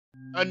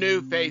A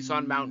new face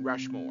on Mount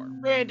Rushmore.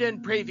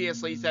 Brandon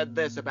previously said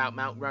this about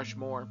Mount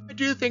Rushmore. I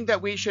do think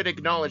that we should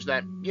acknowledge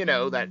that,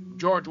 that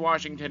George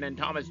Washington and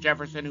Thomas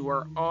Jefferson, who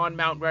were on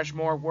Mount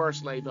Rushmore, were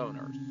slave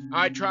owners.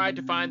 I tried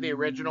to find the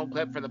original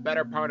clip for the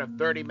better part of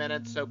 30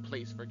 minutes, so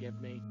please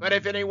forgive me. But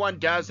if anyone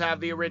does have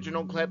the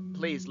original clip,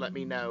 please let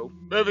me know.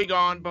 Moving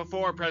on,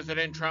 before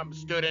President Trump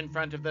stood in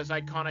front of this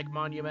iconic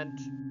monument,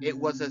 it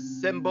was a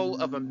symbol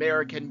of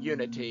American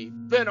unity.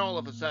 Then all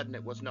of a sudden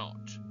it was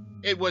not.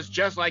 It was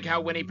just like how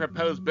when he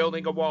proposed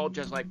building a wall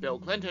just like Bill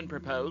Clinton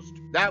proposed,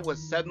 that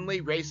was suddenly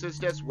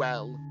racist as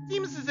well.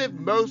 Seems as if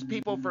most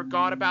people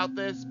forgot about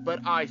this, but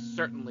I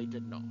certainly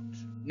did not.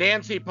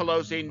 Nancy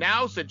Pelosi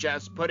now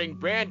suggests putting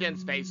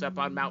Brandon's face up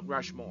on Mount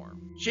Rushmore.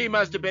 She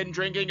must have been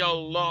drinking a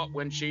lot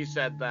when she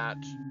said that,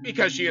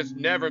 because she is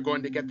never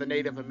going to get the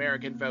Native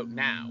American vote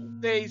now.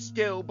 They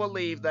still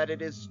believe that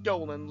it is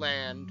stolen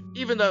land,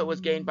 even though it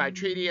was gained by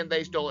treaty and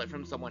they stole it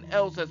from someone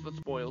else as the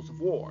spoils of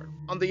war.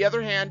 On the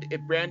other hand,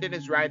 if Brandon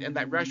is right and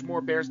that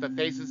Rushmore bears the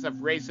faces of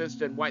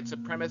racists and white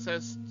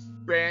supremacists,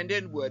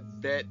 Brandon would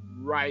fit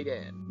right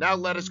in. Now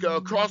let us go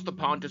across the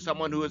pond to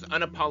someone who is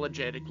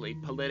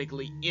unapologetically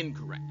politically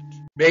incorrect.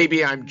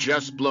 Maybe I'm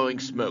just blowing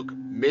smoke.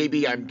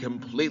 Maybe I'm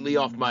completely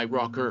off my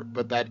rocker,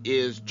 but that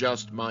is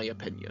just my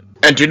opinion.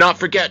 And do not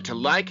forget to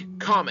like,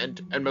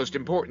 comment, and most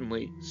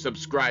importantly,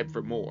 subscribe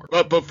for more.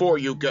 But before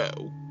you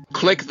go,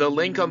 click the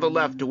link on the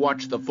left to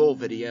watch the full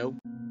video,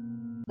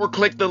 or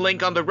click the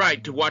link on the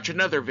right to watch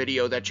another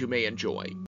video that you may enjoy.